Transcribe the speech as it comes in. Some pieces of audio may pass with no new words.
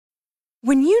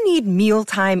When you need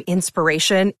mealtime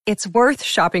inspiration, it's worth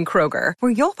shopping Kroger,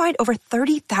 where you'll find over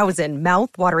 30,000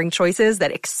 mouth-watering choices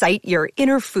that excite your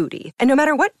inner foodie. And no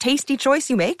matter what tasty choice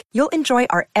you make, you'll enjoy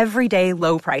our everyday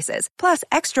low prices, plus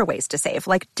extra ways to save,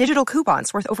 like digital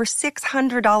coupons worth over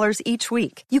 $600 each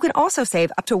week. You can also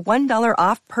save up to $1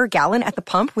 off per gallon at the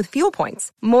pump with fuel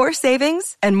points. More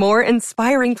savings and more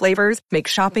inspiring flavors make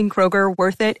shopping Kroger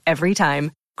worth it every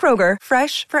time. Kroger,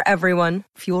 fresh for everyone.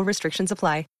 Fuel restrictions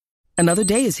apply. Another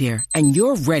day is here, and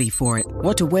you're ready for it.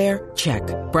 What to wear? Check.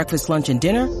 Breakfast, lunch, and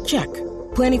dinner? Check.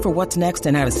 Planning for what's next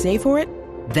and how to save for it?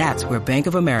 That's where Bank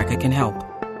of America can help.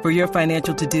 For your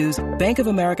financial to-dos, Bank of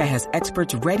America has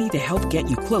experts ready to help get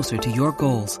you closer to your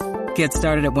goals. Get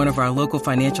started at one of our local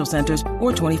financial centers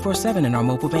or 24/7 in our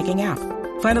mobile banking app.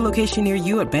 Find a location near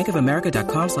you at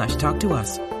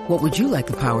bankofamerica.com/talktous. What would you like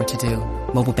the power to do?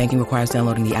 Mobile banking requires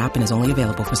downloading the app and is only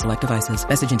available for select devices.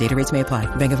 Message and data rates may apply.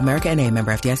 Bank of America N.A.,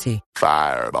 member FDIC.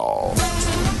 Fireball.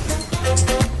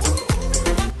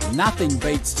 Nothing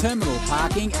beats terminal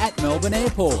parking at Melbourne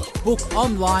Airport. Book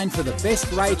online for the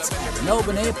best rates at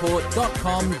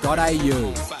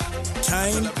melbourneairport.com.au.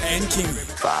 Kane and Kingy.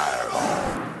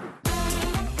 Fireball.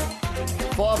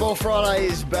 Fireball Friday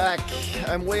is back,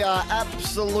 and we are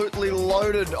absolutely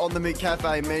loaded on the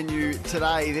McCafe menu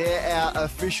today. They're our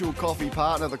official coffee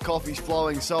partner. The coffee's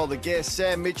flowing, so are the guests.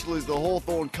 Sam Mitchell is the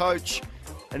Hawthorn coach,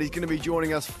 and he's going to be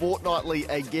joining us fortnightly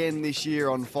again this year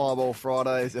on Fireball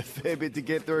Friday. There's a fair bit to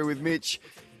get through with Mitch,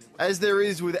 as there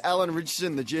is with Alan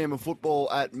Richardson, the GM of football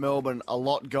at Melbourne. A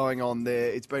lot going on there.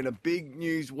 It's been a big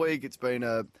news week. It's been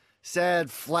a sad,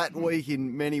 flat week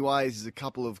in many ways, as a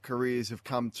couple of careers have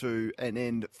come to an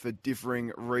end for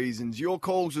differing reasons. Your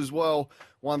calls as well,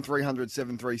 1300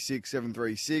 736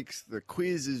 736. The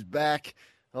quiz is back.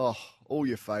 Oh, all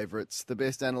your favourites. The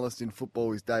best analyst in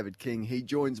football is David King. He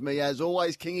joins me as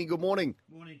always. Kingy, good morning.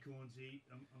 Morning, Cornsey.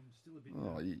 I'm still a bit...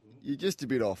 You're just a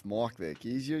bit off mic there,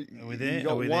 Keys. Are we there? You've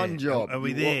got one job. Are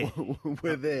we there?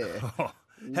 We're there.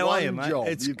 How are you, mate? Job.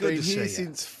 It's You've good been to see here you.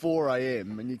 since 4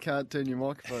 a.m. and you can't turn your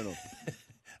microphone off.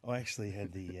 I actually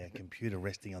had the computer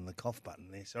resting on the cough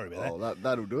button there. Sorry about that. Oh,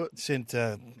 that'll do it. Sent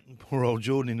poor old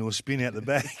Jordan into a spin out the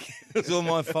back. It's all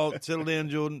my fault. Settle down,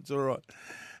 Jordan. It's all right.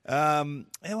 How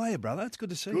are you, brother? It's good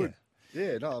to see you.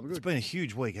 Yeah, no, I'm good. It's been a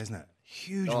huge week, hasn't it?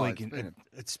 Huge week.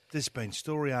 It's just been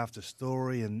story after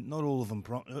story, and not all of them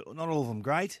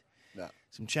great. No.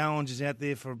 Some challenges out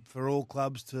there for all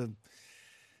clubs to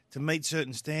meet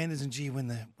certain standards, and gee, when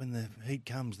the heat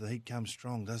comes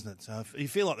strong, doesn't it? So you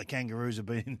feel like the Kangaroos have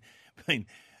been in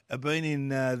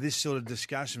this sort of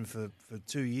discussion for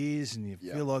 2 years, and you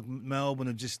feel like Melbourne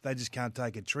they just can't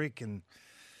take a trick, and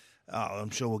I'm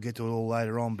sure we'll get to it all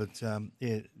later on, but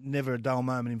never a dull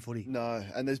moment in footy. No,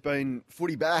 and there's been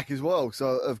footy back as well,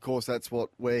 so of course that's what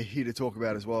we're here to talk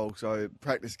about as well. So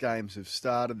practice games have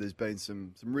started. There's been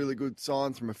some really good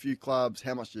signs from a few clubs.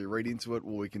 How much do you read into it?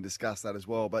 Well, we can discuss that as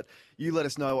well. But you let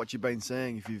us know what you've been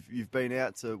seeing. If you've been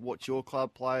out to watch your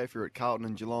club play, if you're at Carlton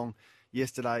and Geelong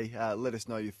yesterday, let us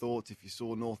know your thoughts. If you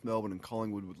saw North Melbourne and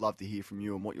Collingwood, we'd love to hear from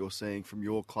you and what you're seeing from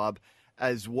your club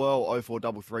as well.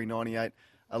 0433 98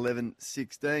 11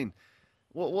 16.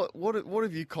 What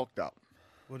have you cocked up?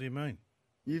 What do you mean?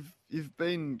 You've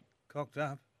been Cocked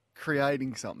up?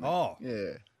 creating something. Oh.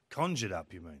 Yeah. Conjured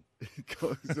up, you mean?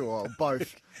 Well,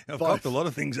 both. I've Both. cocked a lot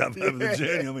of things up over the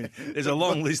journey. I mean, there's a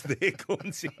long list there,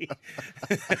 Cornsey.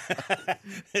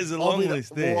 There's a long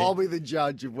list there. Well, I'll be the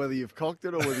judge of whether you've cocked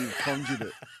it or whether you've conjured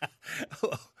it.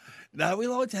 No, we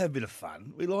like to have a bit of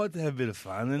fun.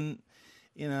 And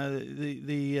you know,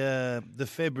 the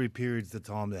February period's the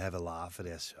time to have a laugh at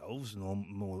ourselves,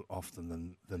 more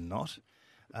often than not.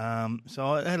 So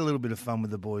I had a little bit of fun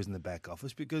with the boys in the back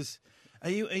office because are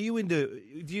you into?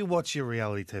 Do you watch your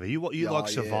reality TV? You like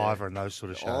Survivor and those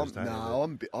sort of shows, don't you?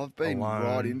 No, I've been Alone.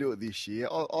 right into it this year.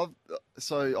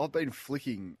 I've been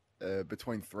flicking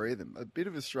between three of them. A bit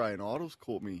of Australian Idols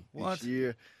caught me this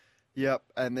year. Yep,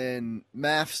 and then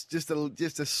maths, just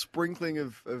a sprinkling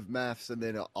of maths, and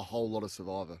then a whole lot of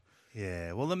Survivor.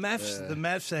 Yeah, well, the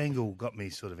maths angle got me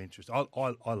sort of interested.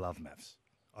 I love maths.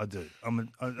 I do.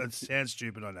 It sounds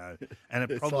stupid, I know, and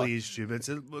it probably is stupid. It's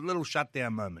a little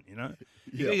shutdown moment, you know.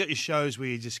 You got your shows where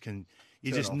you just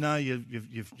know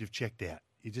you've checked out.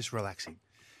 You're just relaxing.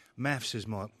 Maths is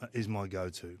my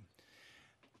go-to.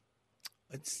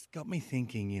 It's got me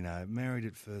thinking, you know, married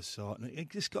at first sight. And it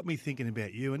just got me thinking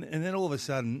about you, and then all of a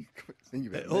sudden,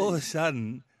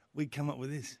 we come up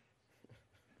with this.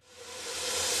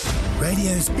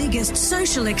 Radio's biggest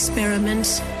social experiment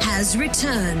has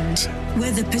returned,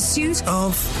 where the pursuit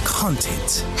of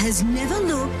content has never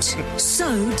looked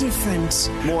so different.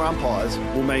 More umpires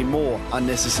will mean more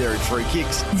unnecessary free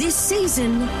kicks. This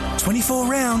season, 24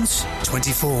 rounds,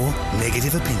 24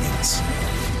 negative opinions.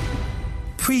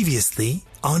 Previously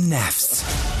on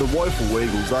NAFS. The woeful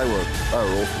Eagles, they were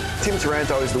awful. Tim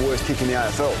Taranto is the worst kick in the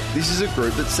AFL. This is a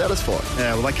group that's satisfied.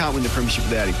 Yeah, well, they can't win the premiership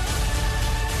without him.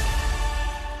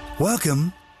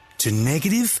 Welcome to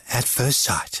Negative at First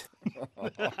Sight.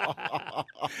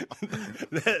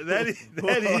 that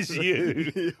is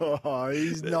you. Oh,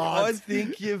 he's not. I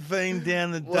think you've been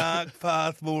down the dark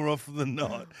path more often than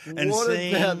not. And what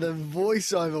about the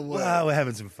voiceover work? Well, we're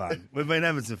having some fun. We've been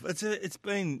having some fun. It's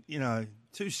been,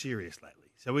 too serious lately.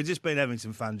 So we've just been having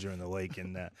some fun during the week,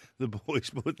 and the boys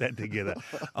put that together.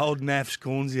 Old Naff's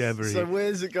Cornsey over here. So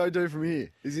where does it go to from here?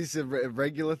 Is this a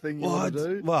regular thing you want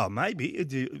to do? Well, maybe.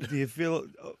 Do you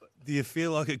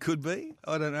feel like it could be?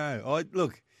 I don't know.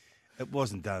 Look, it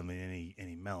wasn't done with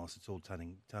any malice. It's all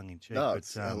tongue in cheek. No, but,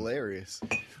 it's hilarious.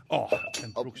 Oh,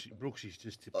 and Brooksy's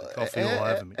just tipped the coffee all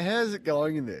over me. How's it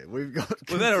going in there? We've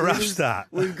had a rough start.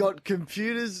 We've got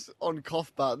computers on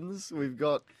cough buttons. We've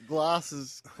got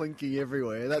glasses clinking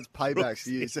everywhere. That's payback for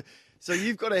you. So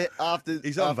you've got to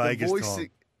He's on Vegas time.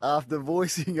 After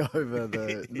voicing over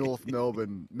the North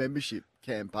Melbourne membership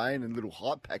campaign and little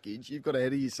hype package, you've got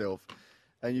ahead of yourself.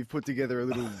 And you've put together a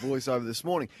little voiceover this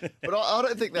morning, but I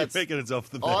don't think that's. You reckon it's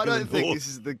off the back I don't of the think board. this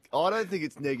is the. I don't think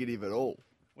it's negative at all.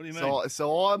 What do you mean?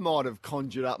 So I might have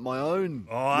conjured up my own.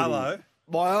 Hello.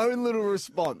 My own little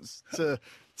response to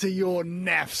your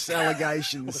naffs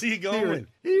allegations. What are you going with?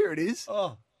 Here it is.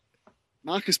 Oh,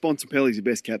 Marcus Bontempelli's the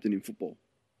best captain in football,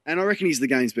 and I reckon he's the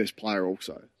game's best player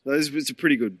also. So it's a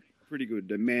pretty good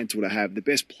mantle to have, the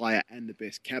best player and the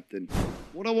best captain.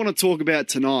 What I want to talk about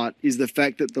tonight is the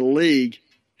fact that the league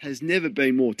has never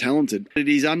been more talented. It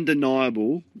is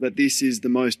undeniable that this is the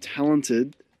most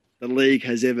talented the league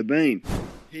has ever been.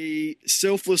 He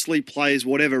selflessly plays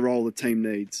whatever role the team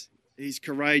needs. He's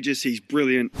courageous, he's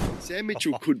brilliant. Sam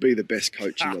Mitchell could be the best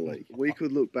coach in the league. We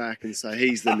could look back and say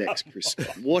he's the next Chris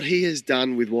Scott. What he has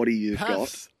done with what he has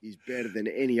got is better than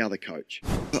any other coach.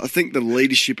 I think the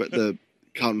leadership at the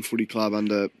Carlton Footy Club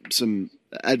under some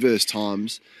adverse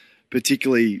times,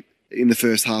 particularly in the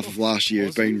first half of last year,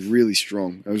 has been really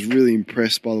strong. I was really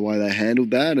impressed by the way they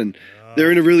handled that, and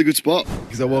they're in a really good spot.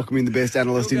 Because I welcome in the best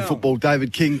analyst in football,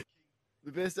 David King.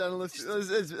 The best analyst,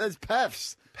 that's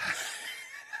Pafs.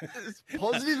 It's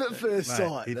positive at first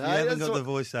sight. If you haven't got the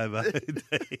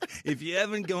voiceover, if you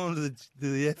haven't gone to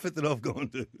the effort that I've gone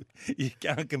to, you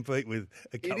can't compete with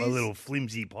a couple of little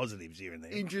flimsy positives here and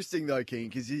there. Interesting though, King,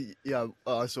 because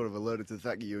I sort of alerted to the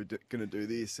fact that you were going to do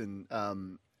this, and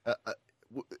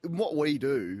what we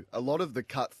do, a lot of the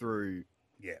cut through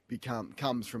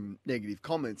comes from negative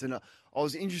comments. And I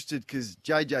was interested because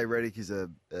JJ Redick is a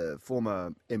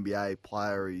former NBA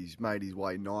player. He's made his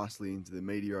way nicely into the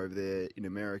media over there in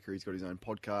America. He's got his own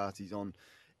podcast. He's on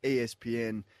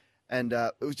ESPN. And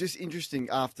it was just interesting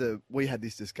after we had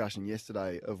this discussion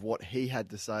yesterday of what he had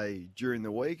to say during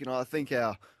the week. And I think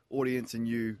our audience and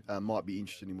you might be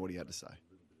interested in what he had to say.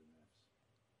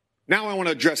 Now I want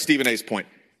to address Stephen A's point.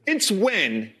 Since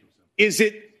when is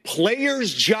it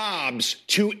players' jobs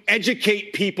to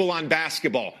educate people on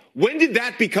basketball? When did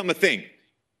that become a thing?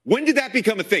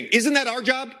 Isn't that our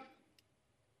job?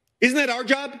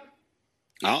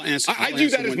 I'll answer. I view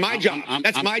that as my job.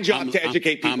 That's my job to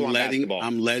educate people on basketball.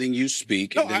 I'm letting you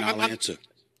speak, and then I'll answer.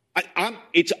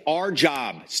 It's our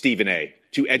job, Stephen A.,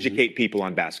 to educate people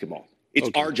on basketball. It's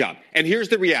our job. And here's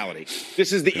the reality.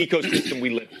 This is the ecosystem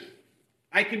we live in.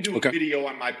 I can do a video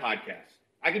on my podcast.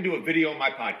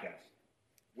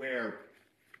 Where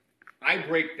I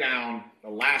break down the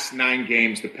last 9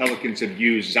 games the Pelicans have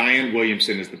used Zion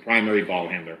Williamson as the primary ball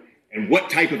handler and what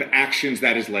type of actions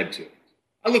that has led to.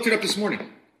 I looked it up this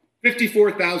morning.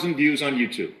 54,000 views on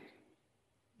YouTube.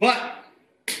 But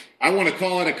I want to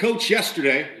call out a coach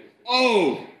yesterday.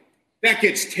 Oh, that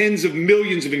gets tens of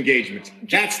millions of engagements.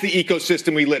 That's the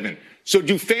ecosystem we live in. So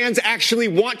do fans actually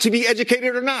want to be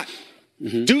educated or not?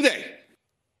 Mm-hmm. Do they?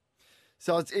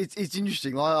 So it's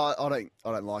interesting. I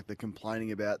don't like the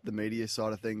complaining about the media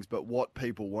side of things, but what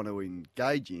people want to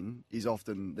engage in is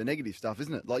often the negative stuff,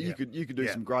 isn't it? Like you could do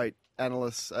some great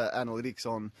analytics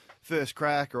on First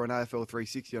Crack or on AFL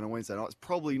 360 on a Wednesday night. It's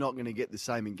probably not going to get the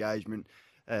same engagement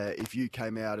if you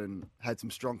came out and had some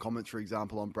strong comments, for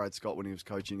example, on Brad Scott when he was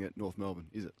coaching at North Melbourne,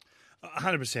 is it?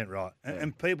 100% right.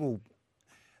 And people,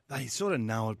 they sort of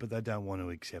know it, but they don't want to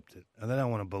accept it. And they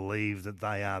don't want to believe that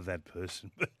they are that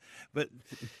person. But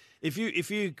If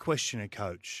you question a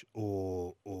coach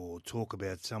or talk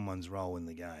about someone's role in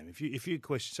the game, if you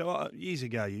question, so years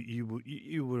ago you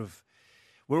would have,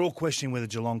 we're all questioning whether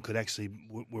Geelong could actually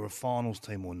were a finals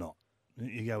team or not.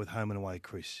 You go with home and away,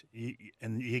 Chris,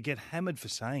 and you get hammered for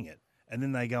saying it, and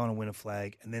then they go on and win a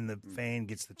flag, and then the fan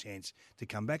gets the chance to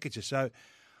come back at you. So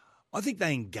I think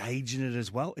they engage in it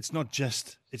as well. It's not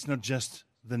just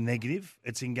the negative;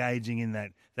 it's engaging in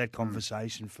that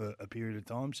conversation for a period of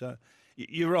time. So.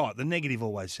 You're right. The negative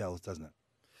always sells, doesn't it?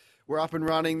 We're up and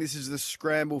running. This is the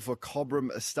Scramble for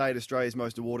Cobram Estate, Australia's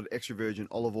most awarded extra virgin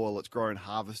olive oil. It's grown,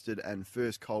 harvested, and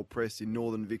first cold pressed in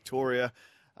northern Victoria.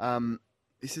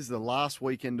 This is the last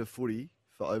weekend of footy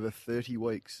for over 30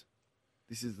 weeks.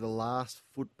 This is the last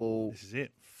football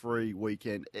free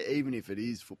weekend, even if it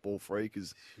is football free,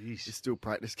 because there's still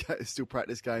practice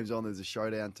games on. There's a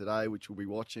showdown today, which we'll be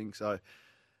watching. So,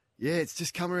 yeah, it's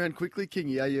just come around quickly,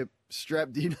 Kingy. Are you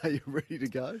strapped in? Are you ready to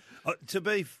go? To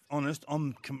be honest,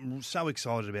 I'm so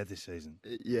excited about this season.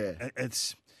 Yeah.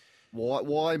 It's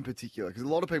why in particular? Because a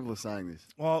lot of people are saying this.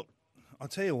 Well, I'll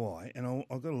tell you why, and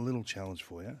I've got a little challenge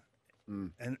for you.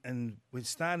 And we're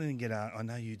starting to get out. I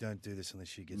know you don't do this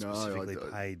unless you get specifically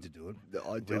paid to do it.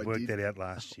 We worked that out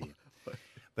last year.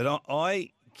 But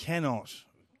I cannot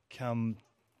come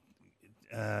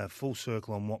full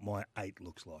circle on what my 8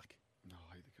 looks like.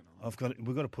 We've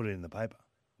got to put it in the paper.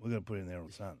 We've got to put it in the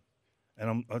Herald Sun,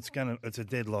 and it's a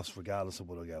dead loss regardless of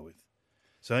what I go with.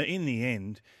 So in the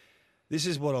end, this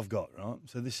is what I've got, right?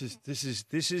 So this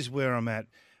is where I'm at.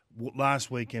 Last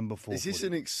weekend before. Is this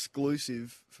an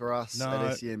exclusive for us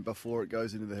at SEN before it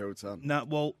goes into the Herald Sun? No.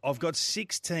 Well, I've got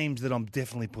 6 teams that I'm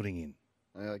definitely putting in.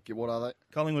 What are they?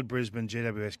 Collingwood, Brisbane,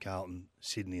 GWS, Carlton,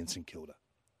 Sydney, and St Kilda.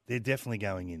 They're definitely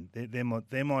going in.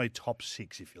 They're my top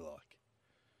 6, if you like.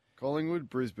 Collingwood,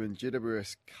 Brisbane,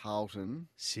 GWS, Carlton,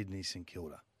 Sydney, St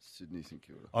Kilda. Sydney, St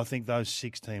Kilda. I think those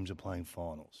 6 teams are playing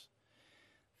finals.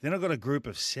 Then I've got a group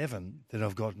of 7 that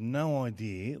I've got no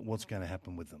idea what's going to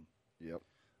happen with them. Yep.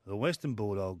 The Western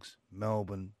Bulldogs,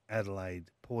 Melbourne,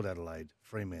 Adelaide, Port Adelaide,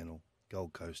 Fremantle,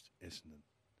 Gold Coast, Essendon.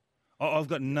 I've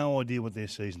got no idea what their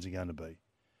seasons are going to be.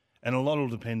 And a lot will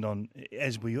depend on,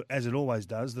 as it always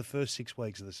does, the first 6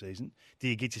 weeks of the season. Do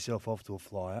you get yourself off to a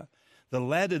flyer? The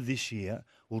ladder this year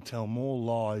will tell more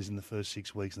lies in the first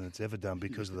 6 weeks than it's ever done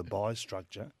because of the bye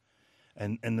structure,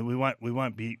 and we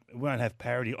won't have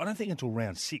parity. I don't think until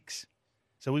round 6,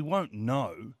 so we won't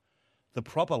know the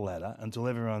proper ladder until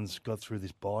everyone's got through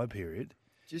this bye period.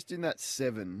 Just in that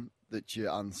 7 that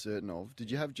you're uncertain of, did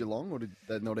you have Geelong, or did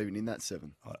they not even in that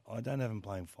 7? I don't have them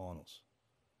playing finals.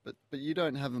 But you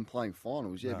don't have them playing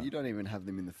finals, yeah. No. But you don't even have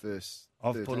them in the first.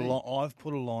 I've 13.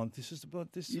 put a line. This is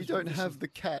about this. You don't have the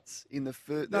Cats in the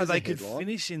first. No, they could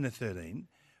finish in the 13.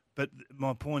 But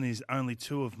my point is, only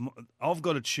 2 of. I've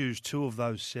got to choose 2 of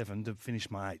those 7 to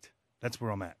finish my 8. That's where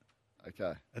I'm at.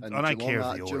 Okay. And I don't care if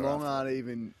the order. Geelong aren't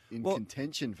even in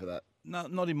contention for that. No,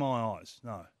 not in my eyes.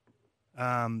 No.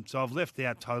 So I've left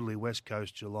out totally West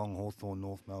Coast, Geelong, Hawthorn,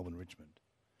 North Melbourne, Richmond.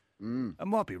 I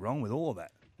might be wrong with all of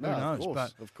that. Who knows?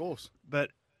 Of course.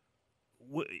 But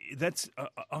that's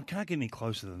I can't get any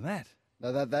closer than that.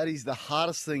 No, that is the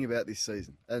hardest thing about this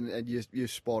season, and you're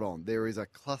spot on. There is a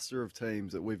cluster of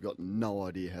teams that we've got no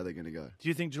idea how they're going to go. Do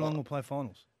you think Geelong will play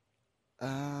finals?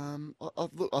 I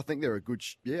think they're a good.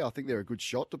 I think they're a good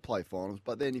shot to play finals.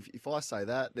 But then if I say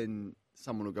that, then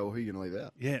someone will go, well, "Who are you going to leave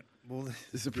out?" Yeah, well,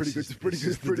 it's a pretty good. It's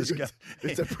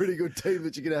a pretty good team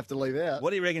that you're going to have to leave out.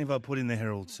 What do you reckon if I put in the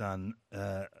Herald Sun?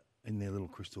 In their little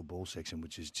crystal ball section,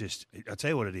 which is just, I'll tell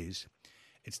you what it is.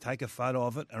 It's take a photo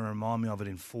of it and remind me of it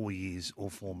in 4 years or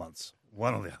 4 months.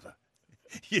 One or the other.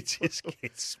 You just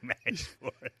get smashed for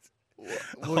it.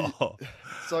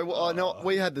 So I know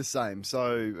we had the same.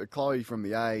 So Chloe from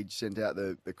The Age sent out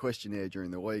the questionnaire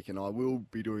during the week, and I will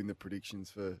be doing the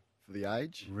predictions for The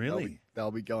Age. Really?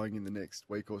 They'll be going in the next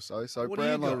week or so. So what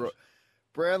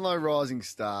Brownlow Rising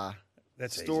Star.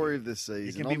 That's story easy. of the season.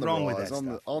 You can be wrong with that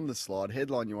stuff. On the slide.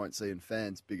 Headline you won't see in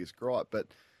fans' biggest gripe. But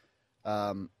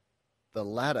the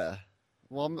ladder,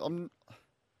 well,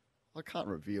 I can't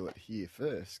reveal it here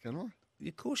first, can I?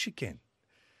 Of course you can.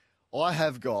 I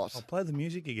have got... I'll play the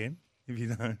music again, if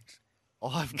you don't.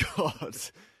 I've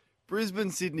got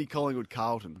Brisbane, Sydney, Collingwood,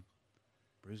 Carlton.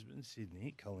 Brisbane,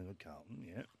 Sydney, Collingwood, Carlton,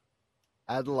 yeah.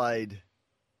 Adelaide,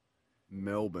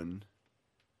 Melbourne,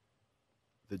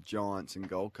 the Giants and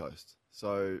Gold Coast.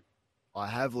 So I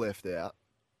have left out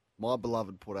my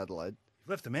beloved Port Adelaide. You've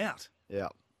left them out? Yeah,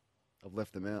 I've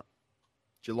left them out.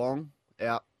 Geelong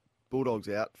out, Bulldogs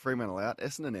out, Fremantle out,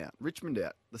 Essendon out, Richmond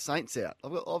out, the Saints out.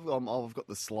 I've got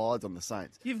the slides on the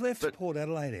Saints. You've left Port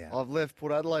Adelaide out? I've left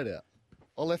Port Adelaide out.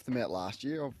 I left them out last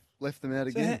year. left them out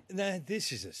So again. no,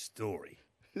 this is a story.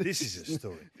 This is a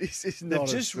story. This is They've not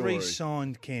a just story.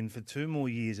 re-signed Ken for 2 more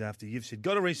years after you've said,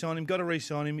 got to re-sign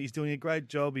him. He's doing a great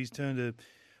job. He's turned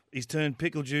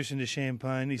pickle juice into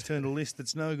champagne. He's turned a list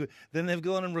that's no good. Then they've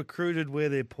gone and recruited where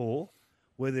they're poor,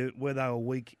 where they were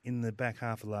weak in the back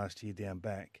half of last year down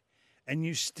back, and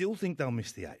you still think they'll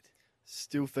miss the 8?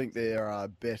 Still think there are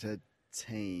better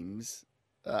teams.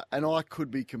 And I could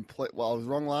be complete. Well, I was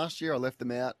wrong last year. I left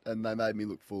them out, and they made me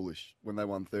look foolish when they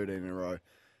won 13 in a row.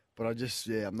 But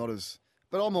I'm not as.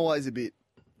 But I'm always a bit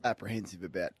apprehensive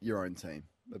about your own team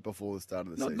before the start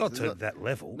of the season. Not to that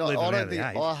level. No, I don't think.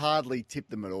 The 8. I hardly tipped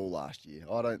them at all last year.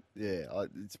 I don't. Yeah,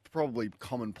 it's probably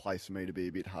commonplace for me to be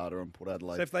a bit harder on Port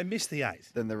Adelaide. So if they miss the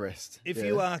 8, than the rest, if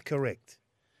you are correct,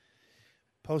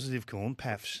 positive corn,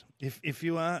 PAFs. If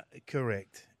you are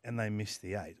correct and they miss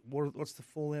the 8, what's the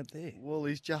fallout there? Well,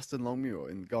 he's Justin Longmuir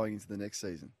in going into the next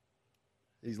season.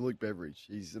 He's Luke Beveridge.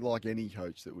 He's like any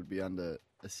coach that would be under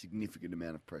a significant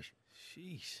amount of pressure.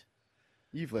 Jeez.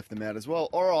 You've left them out as well.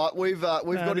 All right, we've got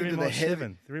into the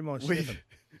heavy. They're in my 7.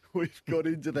 We've got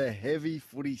into the heavy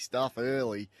footy stuff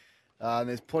early, and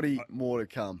there's plenty more to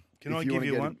come. Can I give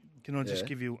you one? Can I just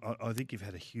give you? I think you've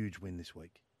had a huge win this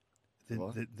week.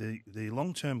 The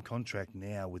long-term contract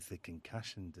now with the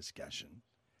concussion discussion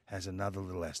has another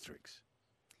little asterisk.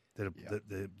 The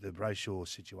Brayshaw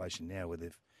situation now, where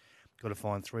they've got to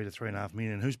find $3 to $3.5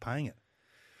 million, and who's paying it?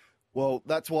 Well,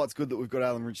 that's why it's good that we've got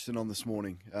Alan Richardson on this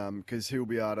morning, because he'll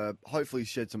be able to hopefully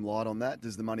shed some light on that.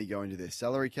 Does the money go into their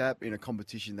salary cap in a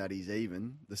competition that is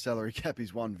even? The salary cap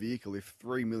is one vehicle. If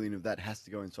 $3 million of that has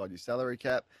to go inside your salary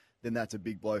cap, then that's a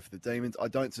big blow for the Demons. I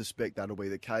don't suspect that'll be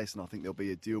the case, and I think there'll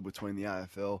be a deal between the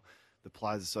AFL, the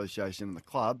Players Association, and the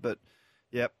club. But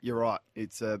yep, you're right.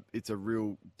 It's a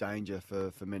real danger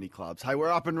for many clubs. Hey,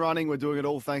 we're up and running. We're doing it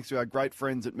all thanks to our great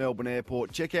friends at Melbourne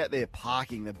Airport. Check out their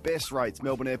parking, the best rates,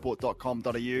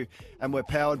 melbourneairport.com.au. And we're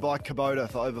powered by Kubota.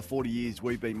 For over 40 years,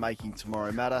 we've been making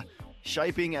tomorrow matter,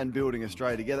 shaping and building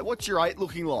Australia together. What's your 8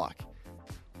 looking like?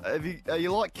 Are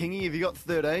you like Kingy? Have you got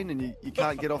 13 and you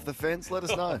can't get off the fence? Let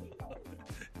us know.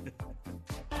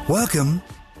 Welcome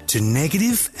to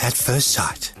Negative at First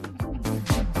Sight.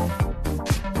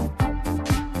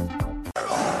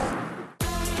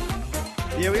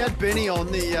 Yeah, we had Benny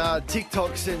on the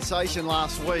TikTok sensation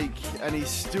last week, and he's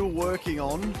still working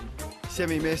on,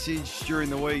 sent me a message during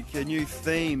the week, a new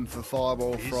theme for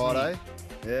Fireball Friday.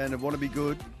 Yeah, and it want to be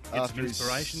good. Get some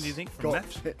inspiration, do you think, from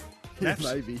Naps? Yeah,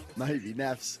 maybe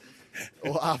Naps.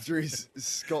 Or after his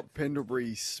Scott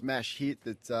Pendlebury smash hit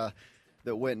that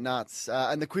went nuts.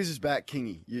 And the quiz is back,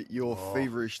 Kingy. You're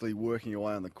feverishly working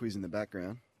away on the quiz in the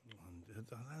background.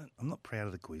 I'm not proud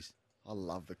of the quiz. I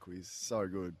love the quiz. So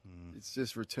good. It's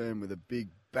just returned with a big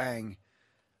bang.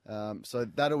 So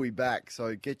that'll be back.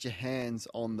 So get your hands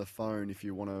on the phone if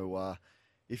you want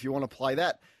to play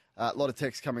that. A lot of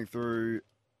text coming through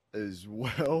as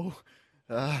well.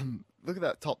 Look at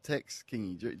that top text,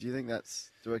 Kingy. Do you think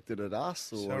that's directed at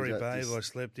us? Or sorry, babe, I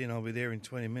slept in. I'll be there in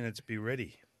 20 minutes. Be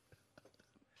ready.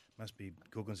 Must be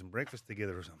cooking some breakfast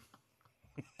together or something.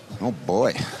 Oh,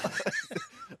 boy.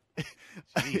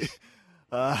 Jeez.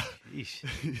 It's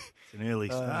an early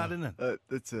start, isn't it?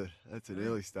 That's an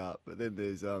early start. But then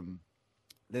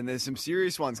there's some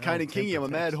serious ones. Kane and Kingy, I'm a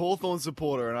mad Hawthorn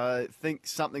supporter, and I think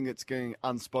something that's going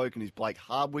unspoken is Blake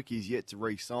Hardwick is yet to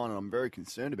re-sign, and I'm very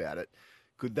concerned about it.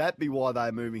 Could that be why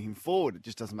they're moving him forward? It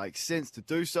just doesn't make sense to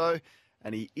do so,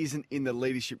 and he isn't in the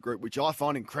leadership group, which I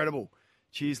find incredible.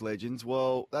 Cheers, legends.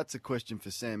 Well, that's a question for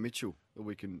Sam Mitchell that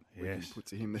we can put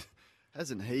to him.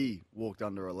 Hasn't he walked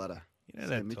under a ladder?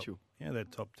 Sam Mitchell.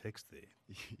 That top text there.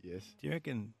 Yes. Do you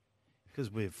reckon,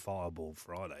 because we're Fireball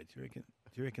Friday, do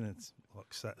you reckon it's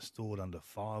like stored under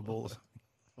Fireballs?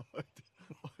 I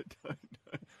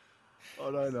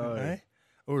don't know. Hey?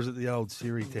 Or is it the old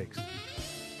Siri text?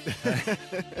 I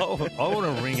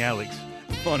want to ring Alex,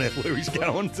 find out where he's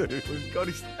going to. We've got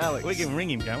his Alex. We can ring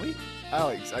him, can't we?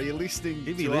 Alex, are you listening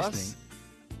to us? Listening.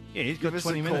 Yeah, he's got Give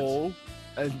 20 us a minutes. Call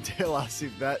and tell us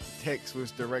if that text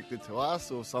was directed to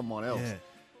us or someone else. Yeah.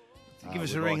 Give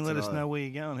us a ring and let us know where you're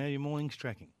going, how your morning's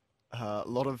tracking. A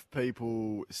lot of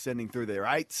people sending through their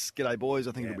 8s. G'day, boys.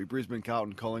 I think it'll be Brisbane,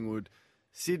 Carlton, Collingwood,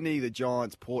 Sydney, the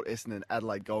Giants, Port, Essendon,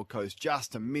 Adelaide, Gold Coast.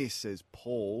 Just to miss, says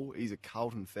Paul. He's a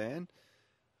Carlton fan.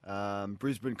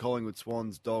 Brisbane, Collingwood,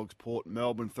 Swans, Dogs, Port,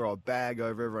 Melbourne. Throw a bag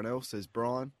over everyone else, says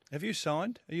Brian. Have you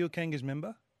signed? Are you a Kangas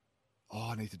member?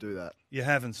 Oh, I need to do that. You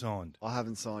haven't signed? I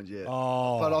haven't signed yet.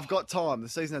 Oh. But I've got time. The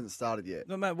season hasn't started yet.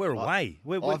 No, mate, we're away.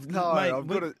 You've got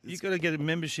to get a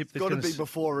membership. It's got to be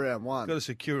before round one. Got to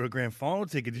secure a grand final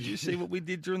ticket. Did you see what we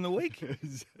did during the week?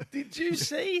 Did you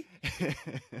see?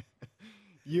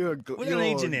 We don't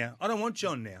need you now. I don't want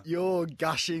John now. You're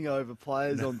gushing over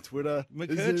players on Twitter.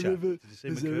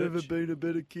 Has there ever been a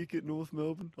better kick at North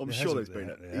Melbourne? I'm sure there's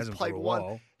been.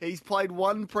 He's played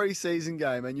one pre-season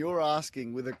game, and you're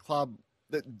asking with a club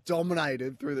that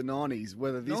dominated through the 90s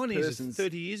whether this 90s person's... is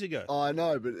 30 years ago. I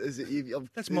know, but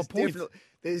that's my point.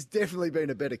 There's definitely been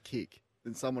a better kick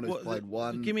than someone who's played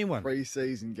one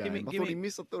pre-season game. I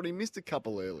thought he missed a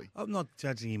couple early. I'm not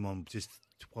judging him on just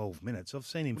 12 minutes. I've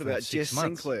seen him for 6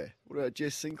 months. What about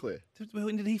Jess Sinclair?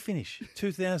 When did he finish?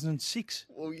 2006.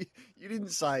 Well, you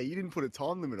didn't put a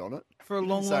time limit on it. For a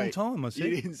long time, I said.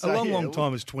 You didn't say a long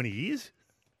time is 20 years.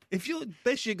 If your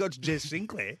best you got's Jess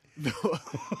Sinclair...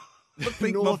 I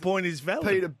think my point is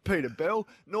valid. Peter Bell,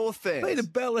 North fans. Peter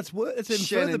Bell, it's even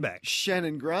further back.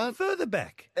 Shannon Grant. Further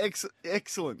back.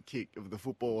 Excellent kick of the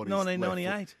football.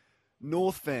 1998.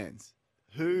 North fans,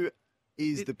 who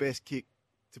is the best kick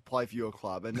to play for your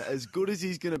club? And as good as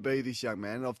he's going to be, this young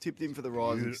man, and I've tipped him for the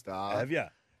Rising Star. Have you?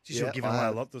 You're giving away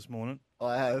a lot this morning.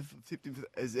 I have. I've tipped him for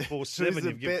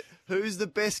 4-7. Who's the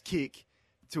best kick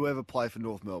to ever play for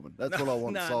North Melbourne? That's what I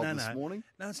want solved this morning.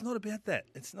 No, it's not about that.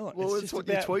 It's not. Well, it's what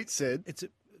your tweet said. It's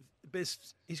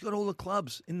best. He's got all the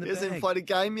clubs in the bag. He hasn't played a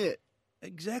game yet.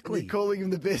 Exactly. And you're calling him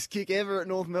the best kick ever at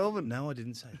North Melbourne. No, I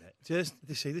didn't say that.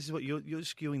 This is what you're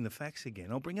skewing the facts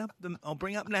again. I'll bring up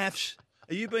NAFs.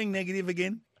 Are you being negative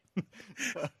again?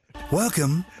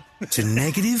 Welcome to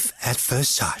Negative at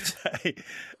First Sight. Hey,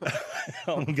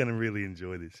 I'm going to really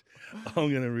enjoy this.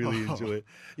 I'm going to really enjoy it.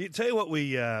 You tell you what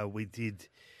we did.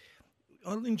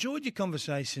 I enjoyed your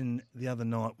conversation the other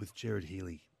night with Jared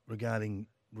Healy regarding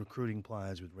recruiting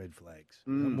players with red flags.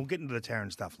 We'll get into the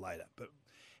Tarrant stuff later. But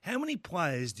how many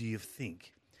players do you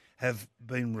think have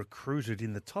been recruited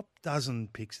in the top dozen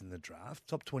picks in the draft,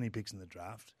 top 20 picks in the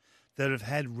draft, that have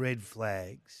had red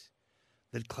flags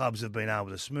that clubs have been able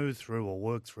to smooth through or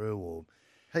work through? Or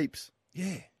heaps.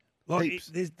 Yeah.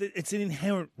 Heaps. It's an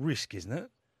inherent risk, isn't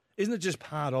it? Isn't it just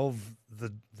part of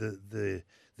the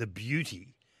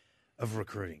beauty of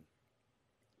recruiting?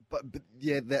 But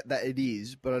yeah, that it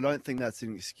is. But I don't think that's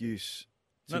an excuse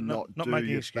to not do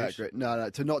your background. No,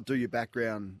 to not do your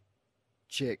background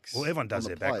checks. Well, everyone does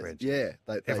their background. Yeah,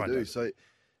 they do. Does.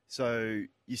 So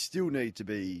you still need to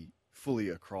be fully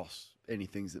across any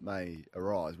things that may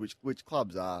arise, which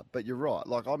clubs are. But you're right.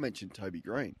 Like I mentioned, Toby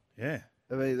Green. Yeah.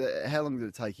 I mean, how long did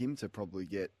it take him to probably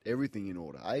get everything in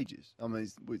order? Ages. I mean,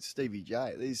 with Stevie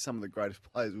J, these are some of the greatest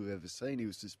players we've ever seen. He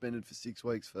was suspended for 6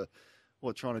 weeks for,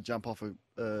 trying to jump off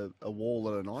a wall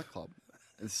at a nightclub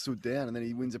and stood down, and then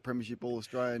he wins a premiership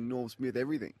All-Australian, Norm Smith,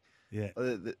 everything. Yeah.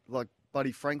 Like,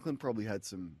 Buddy Franklin probably had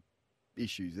some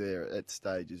issues there at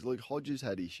stages. Luke Hodges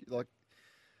had issues.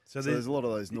 So there's a lot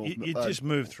of those North... You just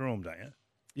move through them, don't you?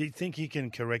 You think you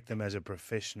can correct them as a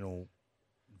professional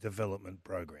development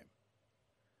program?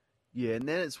 Yeah, and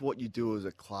then it's what you do as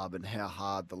a club and how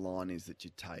hard the line is that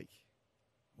you take.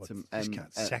 You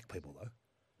can't sack people, though.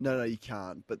 No, you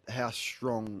can't. But how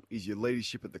strong is your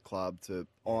leadership at the club to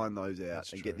iron those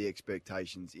out and get the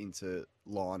expectations into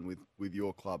line with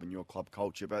your club and your club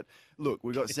culture? But look,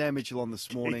 we've got Sam Mitchell on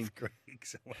this morning. Keith Gregg,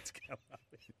 someone's come up.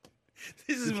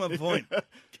 This is my point.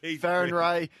 Keith Farron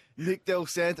Ray, Nick Del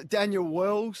Santo, Daniel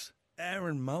Wells,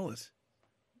 Aaron Mullet,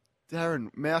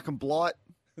 Malcolm Blight,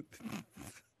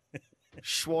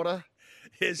 Schwatter.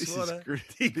 Yes, Schwatter.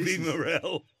 Digby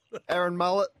Morell. Aaron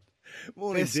Mullet.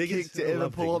 Morning, best kick to ever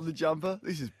pull on the jumper.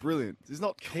 This is brilliant. There's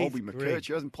not Colby McCurch,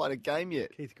 who hasn't played a game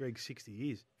yet. Keith Gregg 50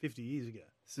 years ago.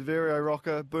 Severio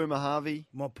Rocca, Boomer Harvey.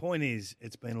 My point is,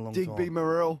 it's been a long time. Digby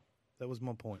Morell. That was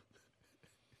my point.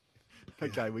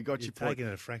 Okay, we got your point. You're taking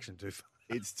it a fraction too far.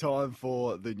 It's time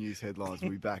for the news headlines.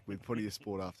 We'll be back with plenty of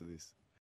sport after this.